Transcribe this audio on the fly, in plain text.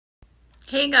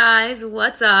Hey guys,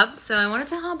 what's up? So I wanted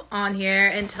to hop on here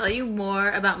and tell you more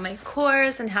about my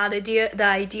course and how the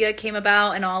idea came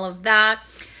about and all of that.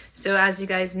 So as you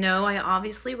guys know, I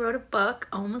obviously wrote a book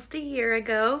almost a year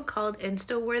ago called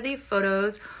Instaworthy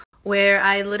Photos, where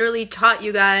I literally taught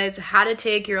you guys how to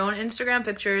take your own Instagram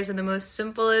pictures in the most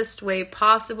simplest way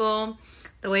possible,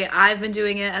 the way I've been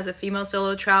doing it as a female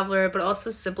solo traveler, but also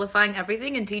simplifying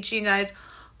everything and teaching you guys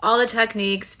all the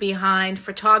techniques behind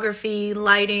photography,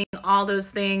 lighting, all those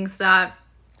things that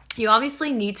you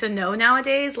obviously need to know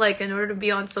nowadays, like in order to be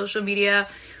on social media,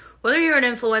 whether you're an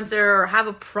influencer or have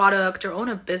a product or own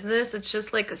a business. It's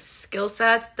just like a skill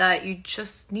set that you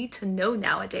just need to know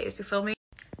nowadays. You feel me?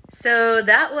 So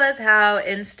that was how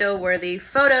Instaworthy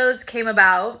Photos came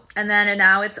about. And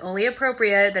now it's only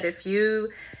appropriate that if you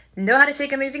know how to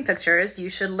take amazing pictures, you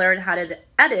should learn how to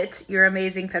edit your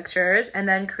amazing pictures and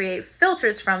then create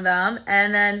filters from them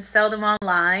and then sell them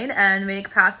online and make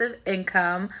passive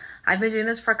income. I've been doing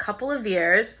this for a couple of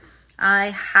years.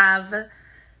 I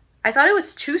thought it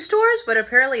was 2 stores, but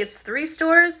apparently it's 3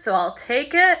 stores, so I'll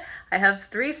take it. I have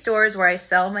 3 stores where I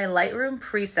sell my Lightroom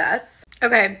presets.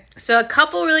 Okay, so a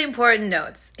couple really important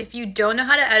notes. If you don't know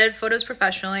how to edit photos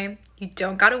professionally, you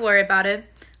don't got to worry about it.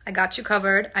 I got you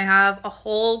covered. I have a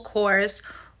whole course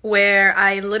where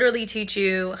I literally teach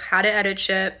you how to edit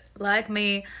shit like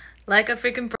me, like a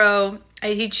freaking pro.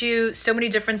 I teach you so many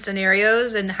different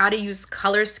scenarios and how to use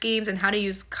color schemes and how to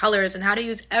use colors and how to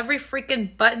use every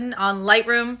freaking button on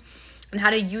Lightroom and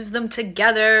how to use them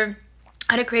together,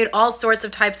 how to create all sorts of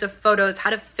types of photos,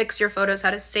 how to fix your photos, how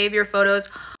to save your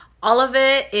photos. All of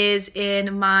it is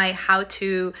in my how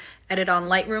to edit on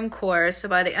Lightroom course. So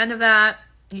by the end of that,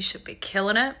 you should be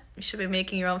killing it. You should be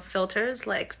making your own filters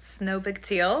like it's no big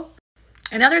deal.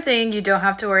 Another thing you don't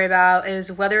have to worry about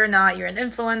is whether or not you're an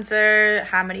influencer,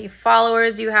 how many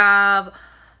followers you have.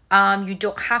 You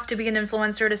don't have to be an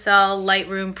influencer to sell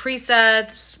Lightroom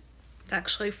presets. It's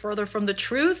actually further from the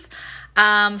truth.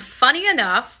 Funny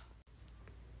enough,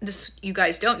 this you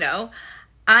guys don't know,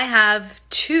 I have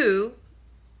 2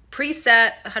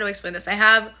 preset, how do I explain this? I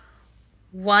have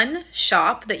one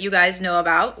shop that you guys know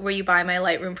about where you buy my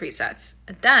Lightroom presets.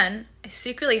 And then I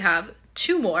secretly have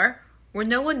 2 more where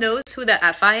no one knows who the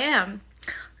F I am.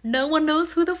 No one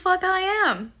knows who the fuck I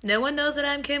am. No one knows that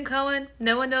I'm Kim Cohen.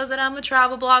 No one knows that I'm a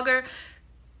travel blogger.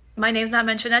 My name's not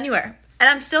mentioned anywhere. And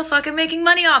I'm still fucking making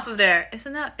money off of there.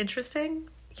 Isn't that interesting?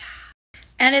 Yeah.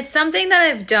 And it's something that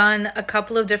I've done a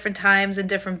couple of different times in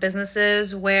different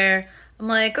businesses where I'm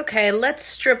like, okay, let's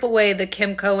strip away the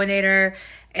Kim Cohenator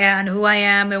and who I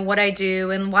am and what I do.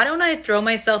 And why don't I throw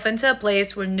myself into a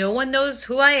place where no one knows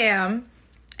who I am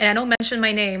and I don't mention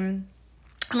my name.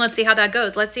 And let's see how that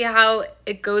goes. Let's see how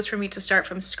it goes for me to start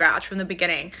from scratch, from the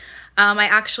beginning. I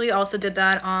actually also did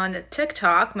that on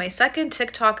TikTok, my second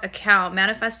TikTok account,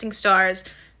 Manifesting Stars.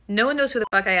 No one knows who the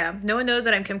fuck I am. No one knows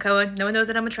that I'm Kim Cohen. No one knows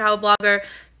that I'm a travel blogger.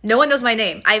 No one knows my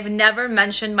name. I've never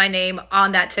mentioned my name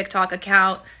on that TikTok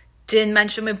account. Didn't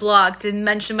mention my blog. Didn't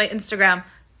mention my Instagram.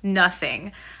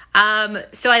 Nothing.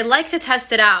 So I like to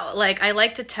test it out. Like I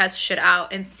like to test shit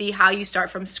out and see how you start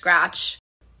from scratch.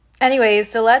 Anyways,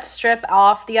 so let's strip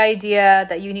off the idea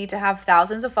that you need to have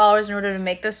thousands of followers in order to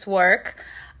make this work.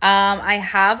 I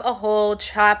have a whole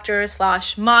chapter /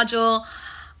 module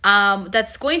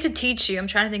that's going to teach you, I'm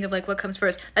trying to think of like what comes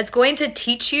first. That's going to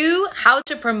teach you how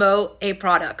to promote a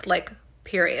product, like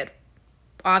period.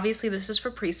 Obviously this is for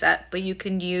preset, but you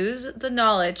can use the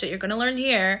knowledge that you're going to learn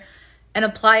here and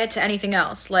apply it to anything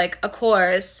else, like a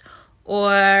course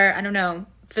or, I don't know,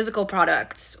 physical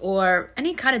products or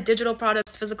any kind of digital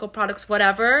products, physical products,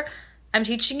 whatever. I'm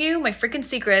teaching you my freaking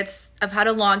secrets of how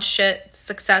to launch shit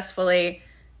successfully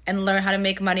and learn how to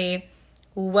make money,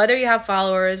 whether you have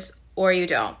followers or you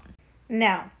don't.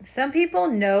 Now, some people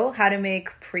know how to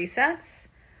make presets,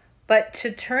 but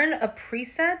to turn a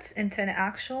preset into an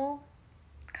actual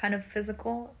kind of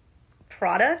physical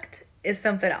product is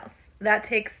something else. That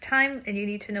takes time and you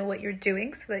need to know what you're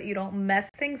doing so that you don't mess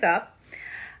things up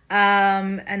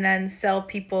and then sell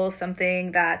people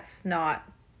something that's not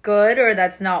good or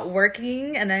that's not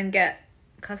working and then get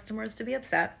customers to be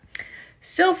upset.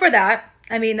 So for that,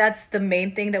 I mean, that's the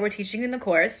main thing that we're teaching in the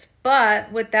course.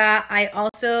 But with that, I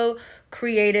also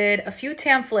created a few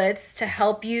templates to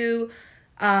help you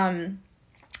in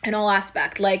all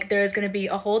aspects. Like there's going to be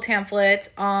a whole template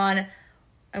on,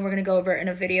 and we're going to go over it in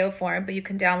a video form, but you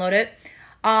can download it,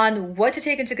 on what to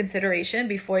take into consideration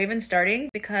before even starting,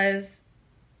 because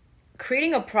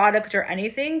creating a product or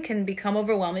anything can become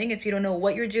overwhelming if you don't know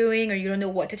what you're doing or you don't know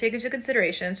what to take into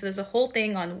consideration. So there's a whole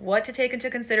thing on what to take into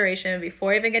consideration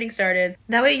before even getting started.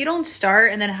 That way you don't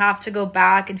start and then have to go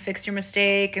back and fix your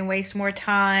mistake and waste more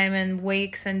time and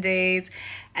weeks and days.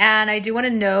 And I do want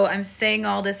to know, I'm saying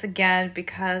all this again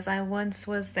because I once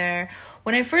was there.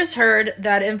 When I first heard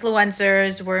that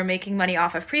influencers were making money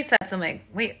off of presets, I'm like,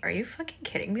 wait, are you fucking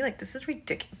kidding me? Like, this is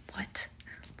ridiculous.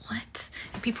 What?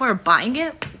 People are buying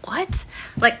it? What?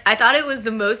 Like, I thought it was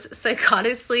the most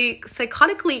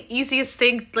psychotically easiest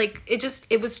thing. Like,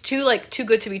 it was too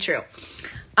good to be true.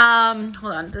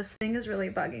 Hold on, this thing is really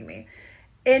bugging me.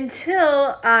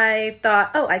 Until I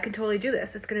thought, oh, I could totally do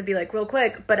this. It's going to be like real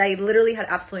quick. But I literally had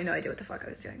absolutely no idea what the fuck I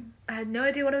was doing. I had no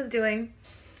idea what I was doing.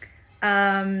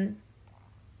 No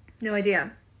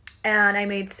idea. And I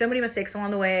made so many mistakes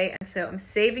along the way. And so I'm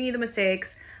saving you the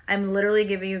mistakes. I'm literally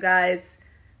giving you guys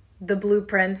the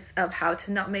blueprints of how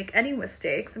to not make any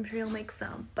mistakes. I'm sure you'll make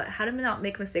some. But how to not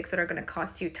make mistakes that are going to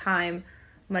cost you time,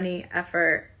 money,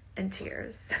 effort, and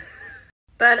tears.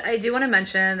 But I do want to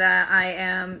mention that I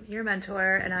am your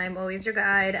mentor and I'm always your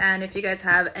guide. And if you guys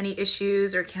have any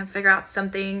issues or can't figure out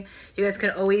something, you guys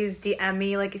can always DM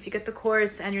me. Like if you get the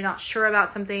course and you're not sure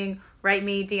about something, write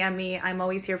me, DM me. I'm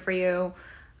always here for you.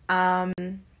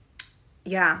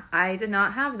 Yeah, I did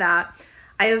not have that.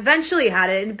 I eventually had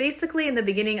it. And basically in the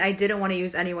beginning, I didn't want to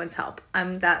use anyone's help.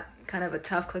 I'm that kind of a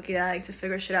tough cookie that I like to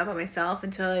figure shit out by myself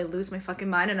until I lose my fucking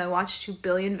mind and I watch 2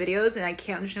 billion videos and I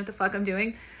can't understand what the fuck I'm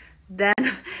doing. Then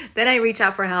I reach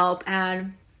out for help,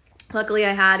 and luckily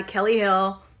I had Kelly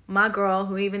Hill, my girl,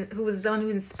 who was the one who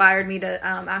inspired me to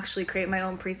actually create my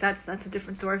own presets. That's a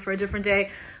different story for a different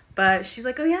day. But she's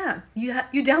like, oh yeah, you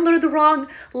downloaded the wrong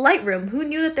Lightroom. Who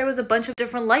knew that there was a bunch of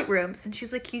different Lightrooms? And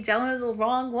she's like, you downloaded the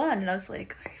wrong one. And I was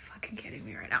like, are you fucking kidding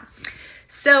me right now?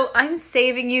 So I'm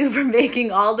saving you from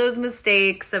making all those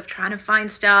mistakes of trying to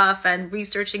find stuff and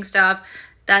researching stuff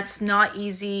that's not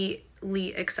easily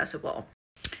accessible.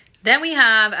 Then we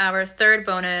have our third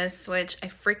bonus, which I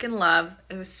freaking love.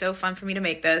 It was so fun for me to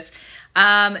make this.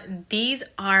 These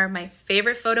are my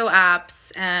favorite photo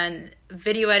apps and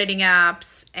video editing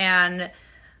apps and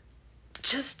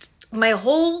just my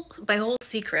whole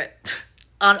secret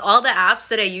on all the apps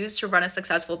that I use to run a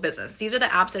successful business. These are the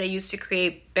apps that I use to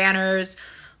create banners,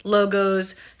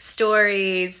 logos,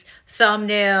 stories,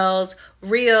 thumbnails,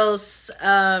 reels.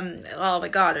 Oh my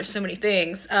God, there's so many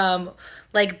things.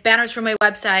 Like banners for my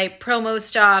website, promo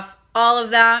stuff, all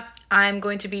of that. I'm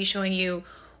going to be showing you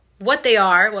what they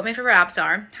are, what my favorite apps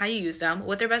are, how you use them,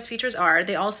 what their best features are.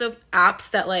 They also have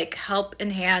apps that like help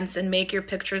enhance and make your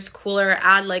pictures cooler,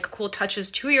 add like cool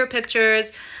touches to your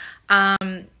pictures,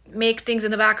 make things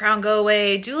in the background go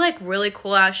away, do like really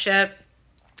cool ass shit.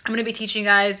 I'm going to be teaching you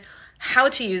guys how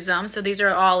to use them. So these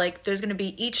are all like, there's going to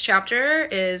be each chapter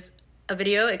is a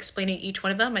video explaining each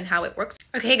one of them and how it works.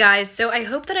 Okay guys, so I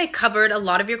hope that I covered a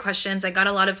lot of your questions. I got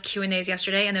a lot of Q&As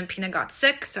yesterday and then Peanut got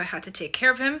sick, so I had to take care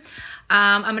of him.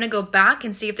 I'm going to go back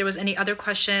and see if there was any other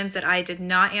questions that I did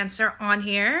not answer on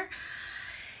here.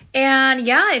 And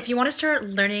yeah, if you want to start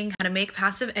learning how to make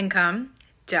passive income,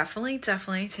 definitely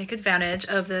take advantage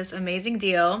of this amazing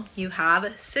deal. You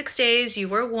have 6 days. You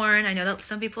were warned. I know that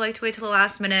some people like to wait till the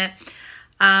last minute.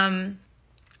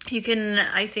 You can,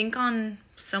 I think on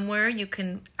somewhere you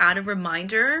can add a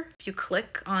reminder. If you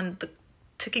click on the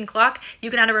ticking clock, you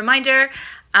can add a reminder.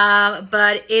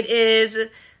 But it is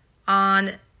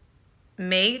on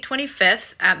May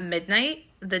 25th at midnight.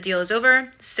 The deal is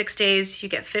over. 6 days, you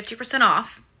get 50%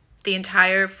 off the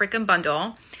entire freaking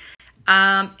bundle.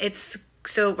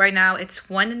 So right now it's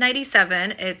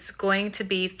 $197. It's going to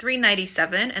be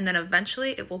 $397, and then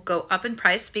eventually it will go up in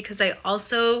price because I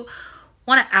also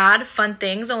want to add fun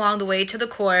things along the way to the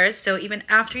course. So even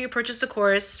after you purchase the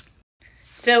course,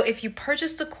 so if you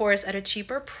purchase the course at a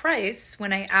cheaper price,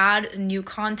 when I add new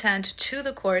content to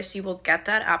the course, you will get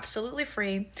that absolutely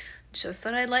free. Just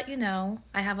thought I'd let you know.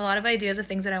 I have a lot of ideas of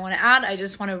things that I want to add. I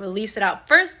just want to release it out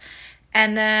first.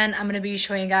 And then I'm going to be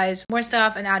showing you guys more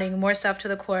stuff and adding more stuff to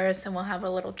the course, and we'll have a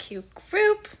little cute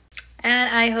group.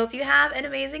 And I hope you have an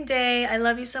amazing day. I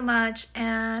love you so much.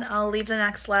 And I'll leave the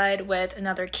next slide with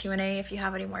another Q&A if you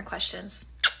have any more questions.